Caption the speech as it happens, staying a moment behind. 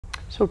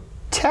So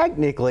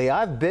technically,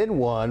 I've been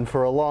one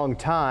for a long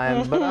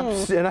time, but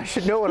and I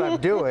should know what I'm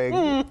doing,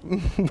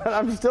 but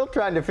I'm still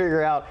trying to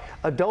figure out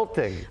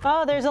adulting.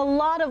 Oh, there's a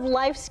lot of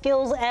life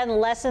skills and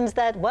lessons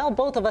that, well,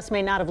 both of us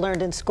may not have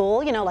learned in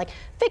school, you know, like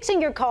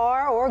fixing your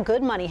car or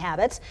good money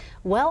habits.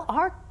 Well,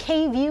 our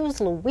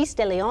KVUE's Luis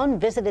De Leon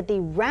visited the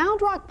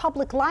Round Rock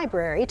Public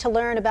Library to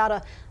learn about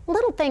a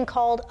little thing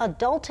called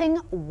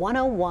Adulting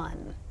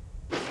 101.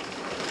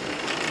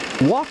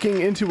 Walking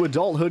into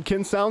adulthood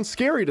can sound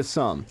scary to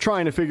some.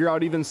 Trying to figure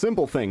out even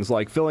simple things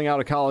like filling out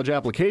a college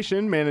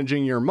application,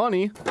 managing your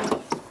money,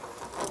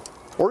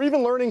 or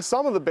even learning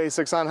some of the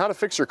basics on how to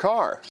fix your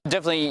car.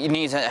 Definitely you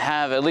need to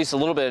have at least a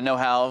little bit of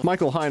know-how.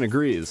 Michael Hine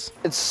agrees.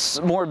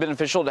 It's more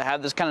beneficial to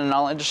have this kind of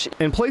knowledge.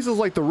 And places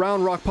like the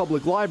Round Rock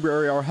Public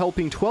Library are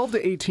helping 12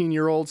 to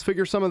 18-year-olds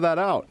figure some of that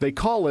out. They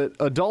call it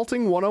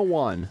Adulting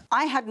 101.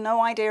 I had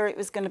no idea it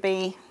was going to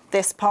be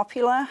this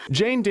popular.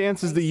 Jane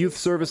Dance is the youth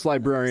service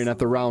librarian at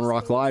the Round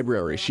Rock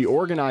Library. She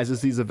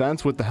organizes these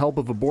events with the help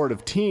of a board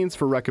of teens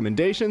for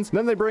recommendations.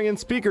 Then they bring in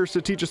speakers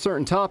to teach a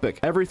certain topic.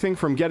 Everything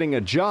from getting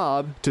a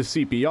job to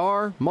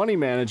CPR, money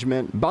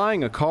management,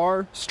 buying a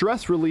car,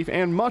 stress relief,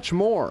 and much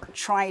more.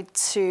 Tried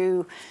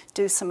to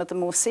do some of the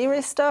more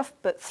serious stuff,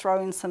 but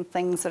throw in some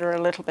things that are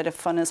a little bit of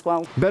fun as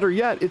well. Better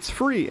yet, it's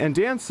free, and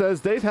Dance says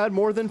they've had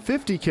more than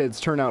 50 kids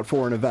turn out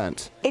for an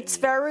event. It's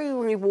very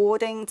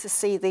rewarding to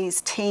see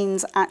these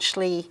teens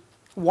actually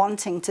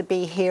wanting to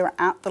be here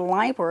at the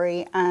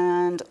library,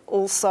 and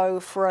also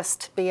for us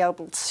to be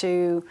able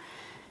to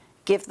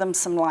give them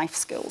some life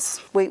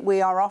skills.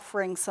 We are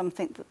offering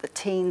something that the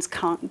teens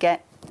can't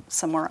get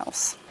somewhere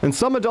else. And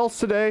some adults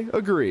today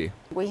agree.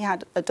 We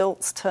had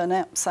adults turn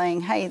up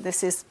saying, hey,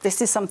 this is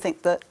something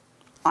that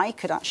I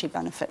could actually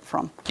benefit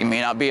from. You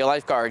may not be a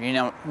lifeguard, may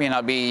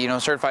not be,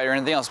 certified or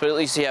anything else, but at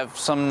least you have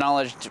some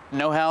knowledge,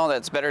 know-how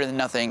that's better than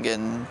nothing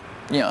in,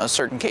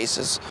 certain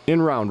cases.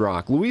 In Round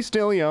Rock, Luis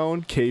De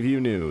Leon,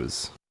 KVUE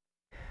News.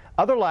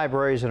 Other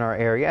libraries in our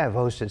area have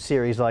hosted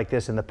series like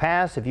this in the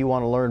past. If you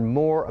want to learn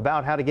more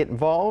about how to get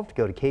involved,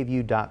 go to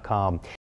kvue.com.